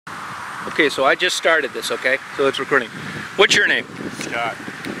Okay, so I just started this, okay? So it's recording. What's your name? Scott.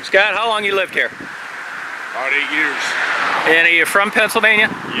 Scott, how long you lived here? About 8 years. And are you from Pennsylvania?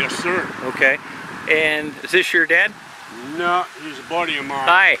 Yes, sir. Okay. And is this your dad? No, he's a buddy of mine.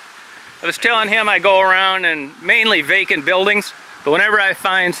 Hi. I was telling him I go around in mainly vacant buildings, but whenever I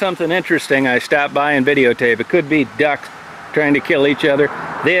find something interesting, I stop by and videotape. It could be ducks trying to kill each other,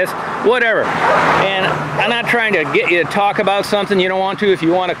 this, whatever. And I'm not trying to get you to talk about something you don't want to. If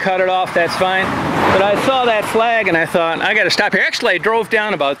you want to cut it off, that's fine. But I saw that flag and I thought, I got to stop here. Actually, I drove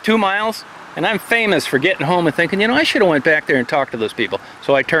down about 2 miles, and I'm famous for getting home and thinking, you know, I should have went back there and talked to those people.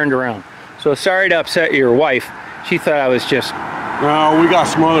 So I turned around. So sorry to upset your wife. She thought I was just... No, we got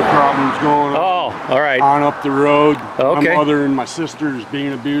some other problems going on. Oh, all right. On up the road. Okay. My mother and my sister is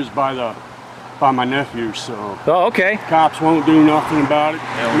being abused by my nephew, so... Oh, okay. Cops won't do nothing about it.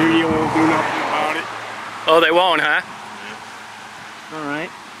 Media won't do nothing about it. Oh, they won't, huh? Yeah. All right.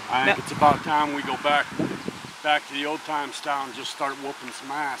 I think it's about time we go back to the old time style and just start whooping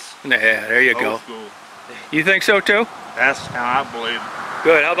some ass. Yeah, there you go. Old school. You think so too? That's how I believe it.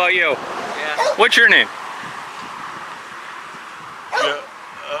 Good. How about you? Yeah. What's your name?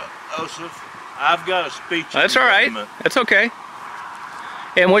 Osif, I've got a speech. That's all right. That's okay.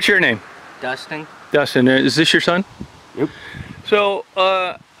 And what's your name? Dustin. Dustin. Is this your son? Yep. So,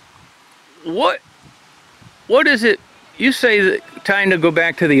 what is it? You say that time to go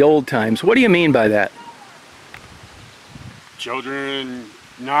back to the old times. What do you mean by that? Children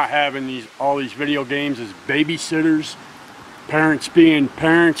not having all these video games as babysitters, parents being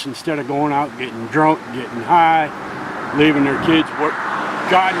parents instead of going out getting drunk, getting high, leaving their kids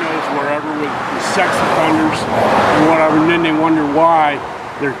God knows wherever with sex offenders and whatever, and then they wonder why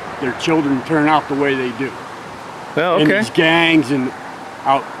their children turn out the way they do. Well, okay. In these gangs and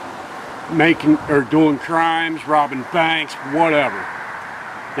out making or doing crimes, robbing banks, whatever.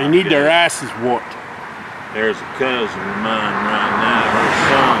 They need their asses whooped. There's a cousin of mine right now, her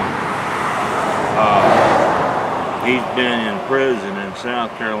son. He's been in prison in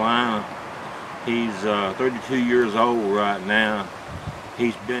South Carolina. He's 32 years old right now.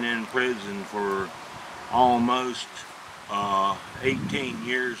 He's been in prison for almost 18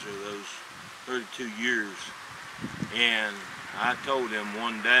 years of those 32 years. And I told him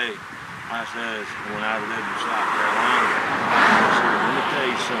one day, I says, when I lived in South Carolina, I said, let me tell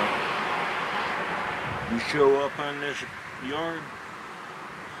you something. You show up on this yard,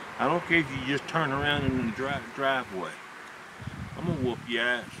 I don't care if you just turn around in the driveway. I'm gonna whoop your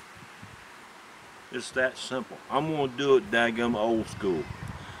ass. It's that simple. I'm gonna do it daggum old school.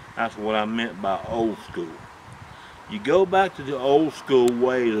 That's what I meant by old school. You go back to the old school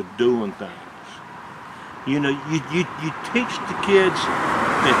ways of doing things. You know, you teach the kids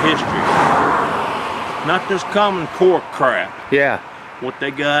the history. Not this common core crap. Yeah. What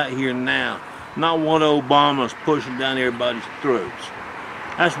they got here now. Not what Obama's pushing down everybody's throats.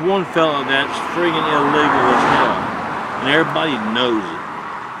 That's one fella that's friggin' illegal as hell. And everybody knows it.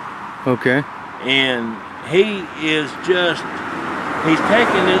 Okay. And he is just, he's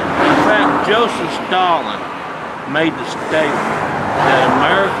taking it. In fact, Joseph Stalin made the statement that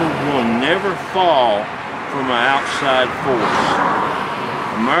America will never fall from an outside force.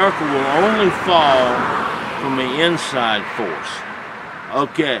 America will only fall from an inside force.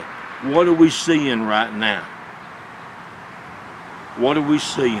 Okay, what are we seeing right now? What are we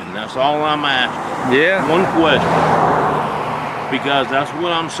seeing? That's all I'm asking. Yeah. One question. Because that's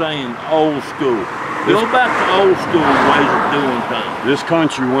what I'm saying, old school. Go back to old school ways of doing things. This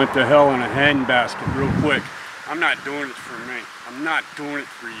country went to hell in a handbasket real quick. I'm not doing it for me. I'm not doing it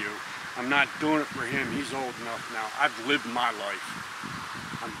for you. I'm not doing it for him. He's old enough now. I've lived my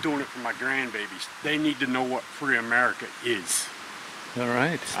life. I'm doing it for my grandbabies. They need to know what free America is. All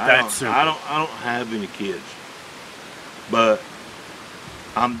right. I don't have any kids, but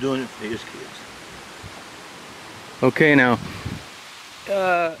I'm doing it for his kids. Okay, now,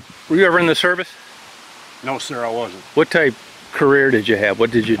 were you ever in the service? No, sir, I wasn't. What type career did you have?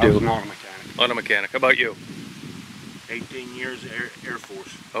 What did you do? I was an auto mechanic. Auto mechanic. How about you? 18 years Air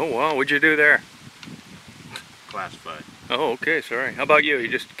Force. Oh, wow. What'd you do there? Classified. Oh, okay. Sorry. How about you? You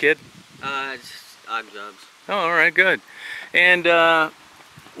just a kid? Just odd jobs. Oh, all right. Good. And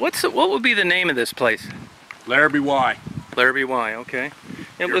what would be the name of this place? Larrabee Y. Larrabee Y. Okay.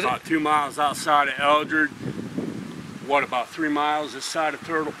 You're about 2 miles outside of Eldred. What, about 3 miles this side of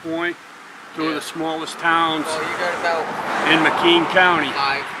Turtle Point? Two of the smallest towns So you got about in McKean County. 5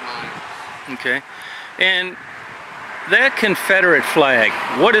 miles. Okay. And that Confederate flag,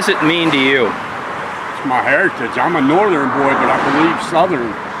 what does it mean to you? It's my heritage. I'm a northern boy, but I believe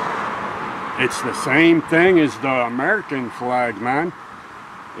southern. It's the same thing as the American flag, man.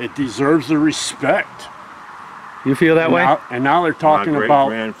 it deserves the respect. You feel that way? And now they're talking My about.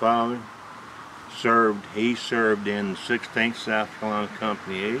 great-grandfather he served in the 16th South Carolina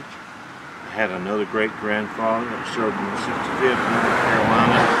Company H. I had another great-grandfather that served in the 65th North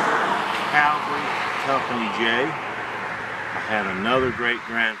Carolina Cavalry Company J. I had another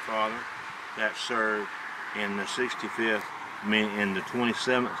great-grandfather that served in the 65th, in the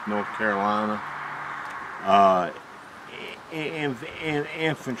 27th North Carolina in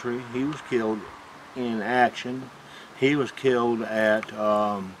infantry. He was killed in action. He was killed at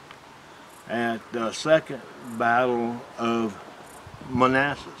the Second Battle of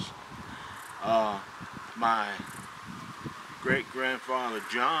Manassas. My great-grandfather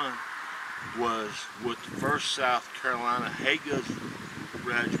John was with the 1st South Carolina Hagas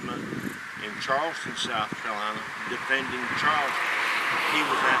Regiment in Charleston, South Carolina, defending Charleston. He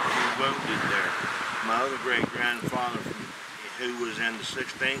was actually wounded there. My other great-grandfather, who was in the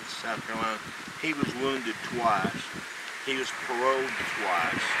 16th South Carolina, he was wounded twice. He was paroled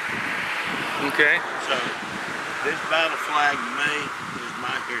twice. Okay. So this battle flag to me is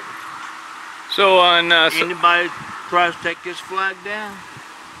my heritage. So on Anybody tries to take this flag down,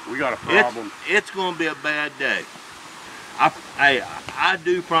 We got a problem. it's going to be a bad day. I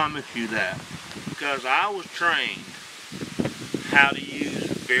do promise you that, because I was trained how to use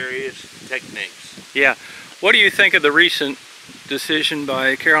various techniques. yeah. What do you think of the recent decision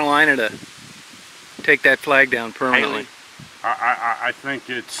by Carolina to take that flag down permanently? I think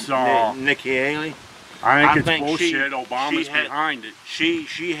it's. Nikki Haley. I think it's think bullshit. Obama's behind it. She's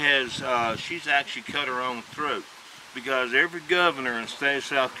actually cut her own throat, because every governor in the state of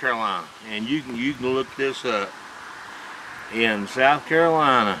South Carolina, and you can look this up, in South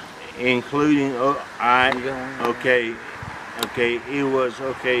Carolina, including it was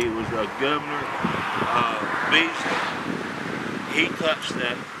a governor, Beasley. He touched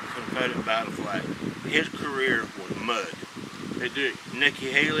that Confederate battle flag. His career was mud. They do. Nikki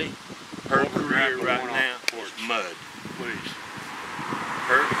Haley, her career right now is mud. Please.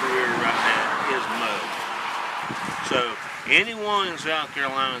 Her career right now is mud. So anyone in South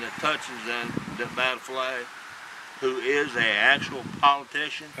Carolina that touches that battle flag, who is an actual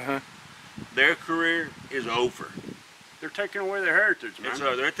politician, their career is over. They're taking away their heritage, man.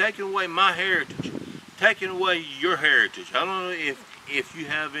 So they're taking away my heritage, taking away your heritage. I don't know if you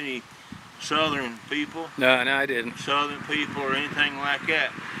have any Southern people. No, I didn't. Southern people or anything like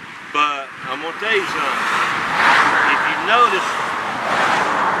that. But I'm going to tell you something. If you notice,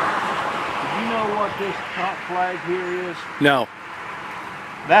 do you know what this top flag here is? No.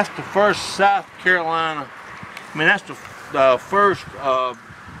 That's the first South Carolina, that's the first,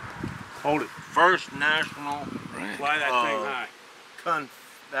 Hold it. first national, Fly that thing high.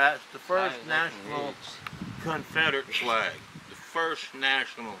 that's the first national Confederate flag. The first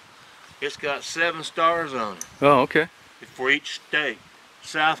national. It's got 7 stars on it Oh, okay. for each state.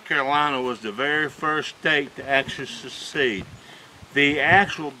 South Carolina was the very first state to actually secede. The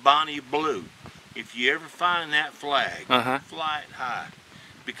actual Bonnie Blue, if you ever find that flag, fly it high,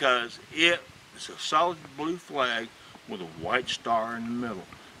 because it's a solid blue flag with a white star in the middle.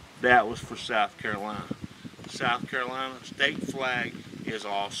 That was for South Carolina. South Carolina state flag is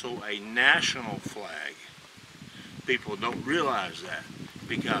also a national flag. People don't realize that,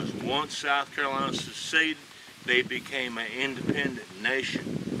 because once South Carolina seceded, they became an independent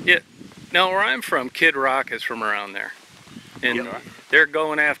nation. Yeah. Now, where I'm from, Kid Rock is from around there, and they're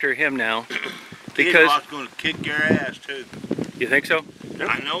going after him now Kid because. Rock's going to kick your ass too. You think so?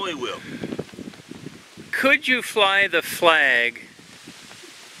 I know he will. Could you fly the flag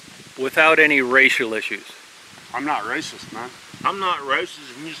without any racial issues? I'm not racist, man. I'm not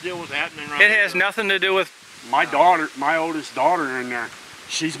racist. You see what's happening right It has now? nothing to do with. My daughter, my oldest daughter in there,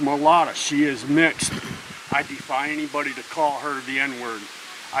 she's mulatto. She is mixed. I defy anybody to call her the N-word.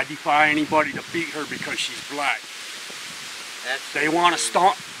 I defy anybody to beat her because she's black. They want to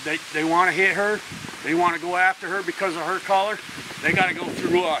stomp. They want to hit her. They want to go after her because of her color. They got to go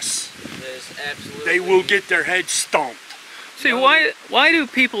through us. They will get their head stomped. See, why do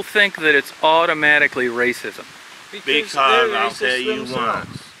people think that it's automatically racism? Because I'll tell you why.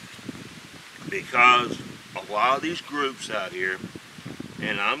 Because a lot of these groups out here,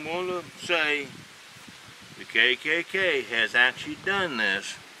 and I'm going to say the KKK has actually done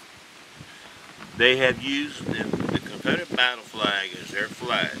this. They have used the Confederate battle flag as their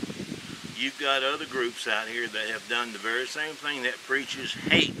flag. You've got other groups out here that have done the very same thing, that preaches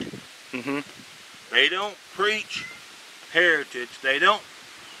hate. They don't preach heritage. They don't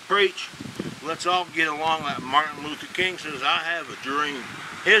preach, let's all get along, like Martin Luther King says, I have a dream.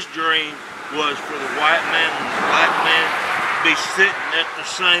 His dream was for the white man and the black man be sitting at the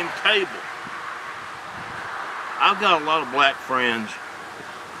same table. I've got a lot of black friends.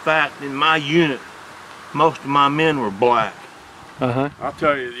 In fact, in my unit, most of my men were black. I'll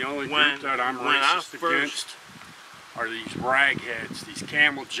tell you, the only group that I'm when I racist against are these ragheads, these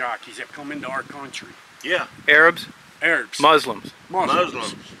camel jockeys that come into our country. Yeah. Arabs? Arabs. Muslims.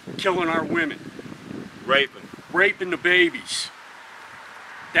 Muslims. Killing our women. Raping. Raping the babies.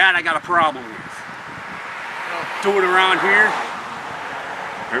 That I got a problem with. Do it around here.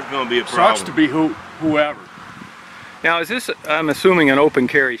 There's going to be a problem. Sucks to be whoever. Now, is this, I'm assuming, an open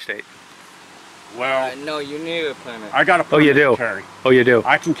carry state? Well, no, you need a permit. I got a permit to carry. Oh, you do?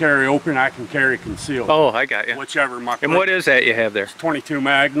 I can carry open, I can carry concealed. Oh, I got you. Whichever my. And what is that you have there? It's 22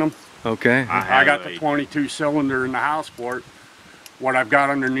 Magnum. Okay. I got the 22 cylinder in the house for it. What I've got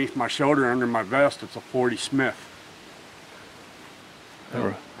underneath my shoulder, under my vest, it's a 40 Smith.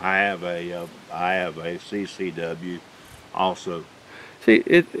 I have a CCW also. See,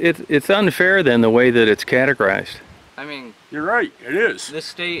 it's unfair then the way that it's categorized. I mean, you're right. It is. The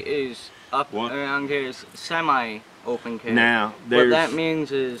state is up around here is semi-open carry. Now, what that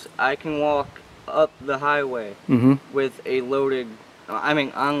means is I can walk up the highway with a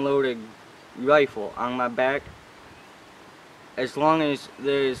unloaded rifle on my back, as long as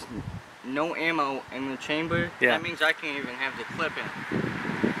there's no ammo in the chamber. Yeah. That means I can't even have the clip in it.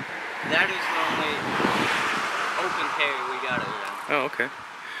 That is the only open carry we got around. Oh, okay.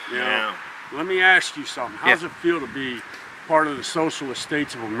 Yeah. Let me ask you something. How does it feel to be part of the socialist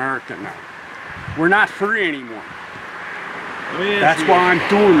states of America now? We're not free anymore. That's why I'm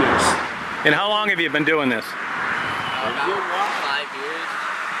doing this. And how long have you been doing this? About 5 years.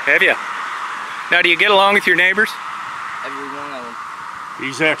 Have you? Now, do you get along with your neighbors? Every one of them.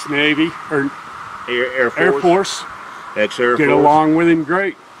 He's ex-Navy, or Air Force. Ex-Air Force. Get along with him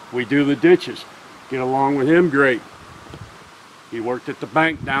great. We do the ditches. Get along with him great. He worked at the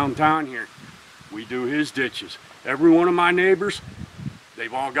bank downtown here. We do his ditches. Every one of my neighbors,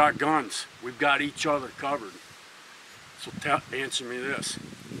 they've all got guns. We've got each other covered. So answer me this.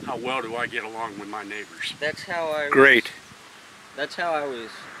 How well do I get along with my neighbors? That's how I That's how I was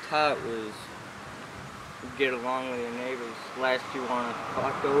taught, was get along with your neighbors. Last you want to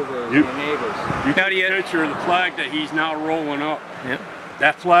talk over your neighbors. You got a picture of the flag that he's now rolling up. Yep.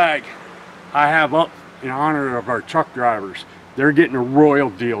 That flag I have up in honor of our truck drivers. They're getting a royal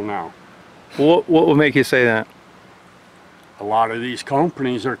deal now. What will make you say that? A lot of these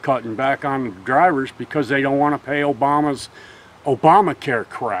companies are cutting back on the drivers because they don't want to pay Obama's Obamacare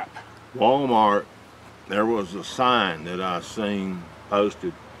crap. Walmart, there was a sign that I seen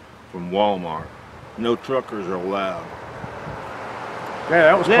posted from Walmart. No truckers are allowed. Yeah,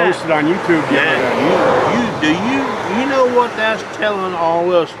 that was posted on YouTube. You know what that's telling all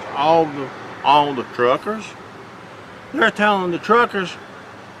the truckers? They're telling the truckers,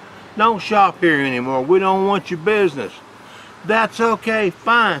 don't shop here anymore. We don't want your business. That's okay,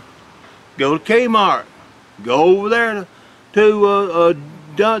 fine. Go to Kmart. Go over there to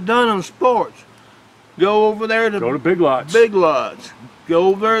Dunham Sports. Go over there to Big Lots. Big Lots. Go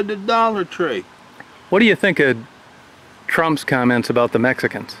over there to Dollar Tree. What do you think of Trump's comments about the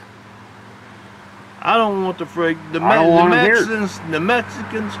Mexicans? I don't want the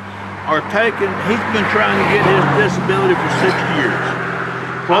Mexicans are taking, he's been trying to get his disability for 6 years.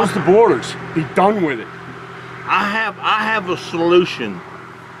 Close the borders. Be done with it. I have a solution,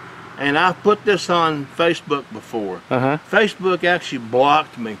 and I've put this on Facebook before. Facebook actually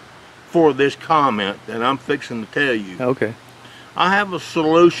blocked me for this comment that I'm fixing to tell you. Okay. I have a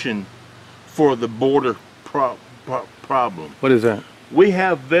solution for the border problem. What is that? We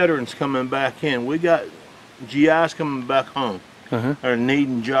have veterans coming back in. We got GIs coming back home. Are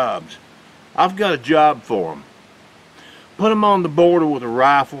needing jobs. I've got a job for them. Put them on the border with a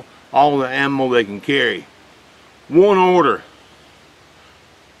rifle, all the ammo they can carry. One order.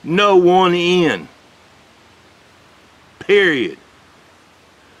 No one in. Period.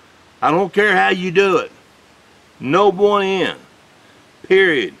 I don't care how you do it. No one in.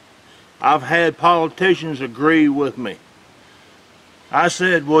 Period. I've had politicians agree with me. I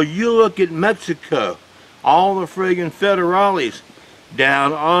said, well, you look at Mexico. All the friggin' federales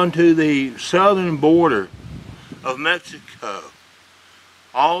down onto the southern border of Mexico.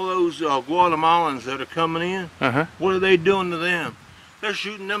 All those Guatemalans that are coming in, what are they doing to them? They're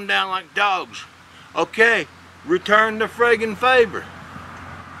shooting them down like dogs. Okay, return the friggin' favor.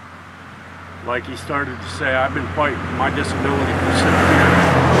 Like he started to say, I've been fighting for my disability for 6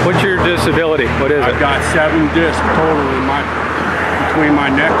 years. What's your disability? What is it? I've got 7 discs total in between my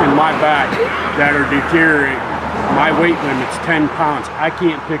neck and my back that are deteriorating. My weight limit's 10 pounds. I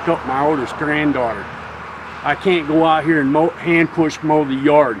can't pick up my oldest granddaughter. I can't go out here and hand push mow the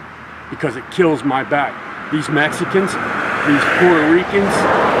yard because it kills my back. These Mexicans, these Puerto Ricans,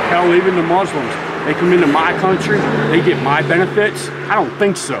 hell, even the Muslims, they come into my country, they get my benefits? I don't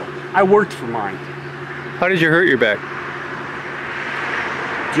think so. I worked for mine. How did you hurt your back?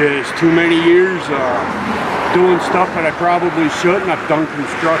 Just too many years doing stuff that I probably shouldn't. I've done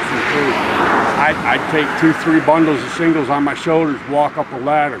construction too. I'd take 2-3 bundles of shingles on my shoulders, walk up a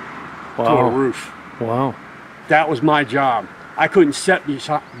ladder to a roof. Wow. That was my job. I couldn't sit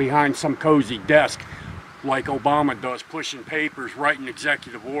behind some cozy desk like Obama does, pushing papers, writing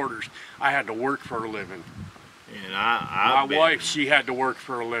executive orders. I had to work for a living. And my wife, she had to work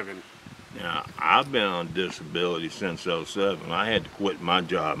for a living. Now, I've been on disability since '07. I had to quit my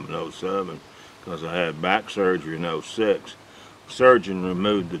job in '07 because I had back surgery in '06. Surgeon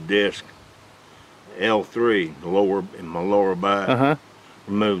removed the disc L3 in my lower back.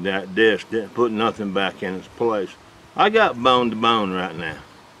 Removed that disc, didn't put nothing back in its place. I got bone to bone right now.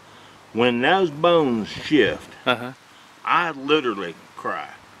 When those bones shift, I literally cry.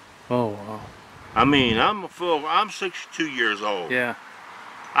 Oh wow. I mean, I'm 62 years old. Yeah.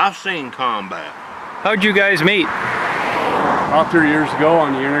 I've seen combat. How'd you guys meet? About 3 years ago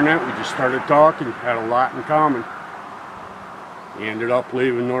on the internet, we just started talking, had a lot in common. He ended up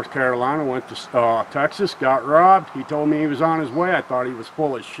leaving North Carolina, went to Texas, got robbed. He told me he was on his way. I thought he was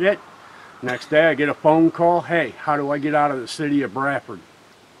full of shit. Next day I get a phone call, hey, how do I get out of the city of Bradford?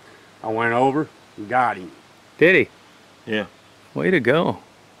 I went over and got him. Did he? Yeah. Way to go.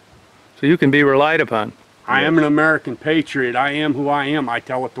 So you can be relied upon. I am an American patriot. I am who I am. I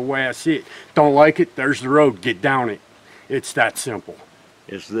tell it the way I see it. Don't like it, there's the road, get down it. It's that simple.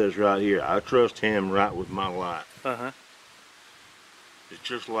 It's this right here. I trust him right with my life. It's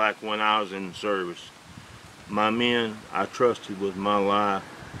just like when I was in the service. My men, I trusted with my life.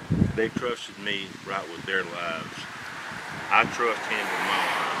 They trusted me right with their lives. I trust him with my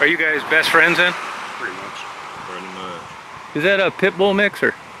life. Are you guys best friends then? Pretty much. Pretty much. Is that a pit bull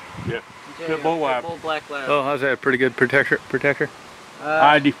mixer? Yep. Pit bull lab. Pit bull black lab. Oh, how's that? Pretty good protector?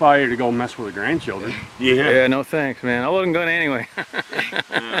 I defy you to go mess with the grandchildren. Yeah, no thanks, man. I wasn't going to anyway.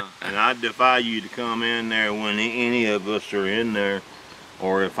 Yeah. And I defy you to come in there when any of us are in there,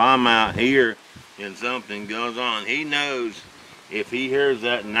 or if I'm out here and something goes on. He knows if he hears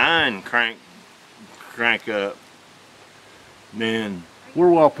that 9 crank up, then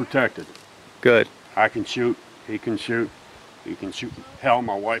we're well protected. Good. I can shoot, he can shoot, he can shoot. Hell,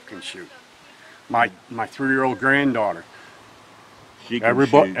 my wife can shoot. My 3-year-old granddaughter.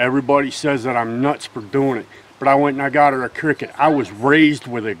 Everybody says that I'm nuts for doing it, but I went and I got her a cricket. I was raised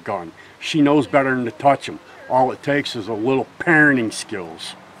with a gun. She knows better than to touch them. All it takes is a little parenting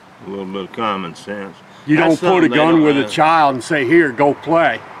skills. a little bit of common sense. You don't put a gun with a child and say, here, go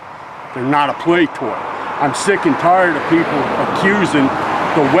play. They're not a play toy. I'm sick and tired of people accusing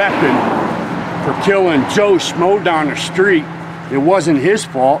the weapon for killing Joe Schmo down the street. It wasn't his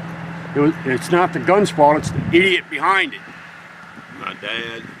fault. It's not the gun's fault, it's the idiot behind it. My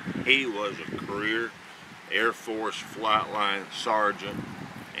dad, he was a career Air Force flightline sergeant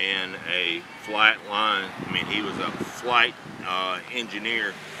and a he was a flight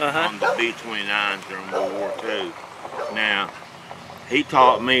engineer on the B-29s during World War II. Now, he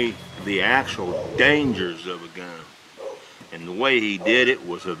taught me the actual dangers of a gun. And the way he did it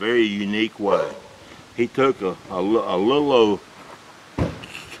was a very unique way. He took a little old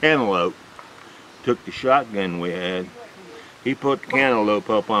cantaloupe, took the shotgun we had, he put the cantaloupe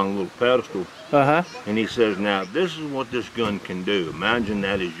up on a little pedestal, and he says, now this is what this gun can do. Imagine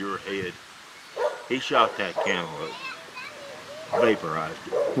that is your head. He shot that cantaloupe, vaporized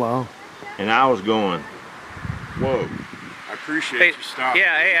it. Wow. And I was going, whoa. I appreciate you stopping.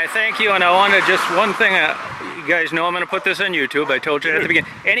 Yeah, hey, I thank you, and I want to just one thing, you guys know I'm going to put this on YouTube. I told you at the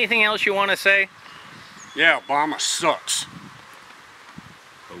beginning. Anything else you want to say? Yeah, Obama sucks.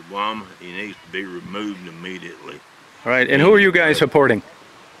 Obama, he needs to be removed immediately. All right, and who are you guys supporting?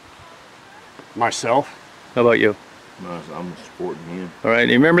 Myself. How about you? I'm supporting him. All right,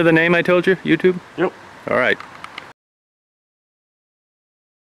 you remember the name I told you, YouTube? Yep. All right.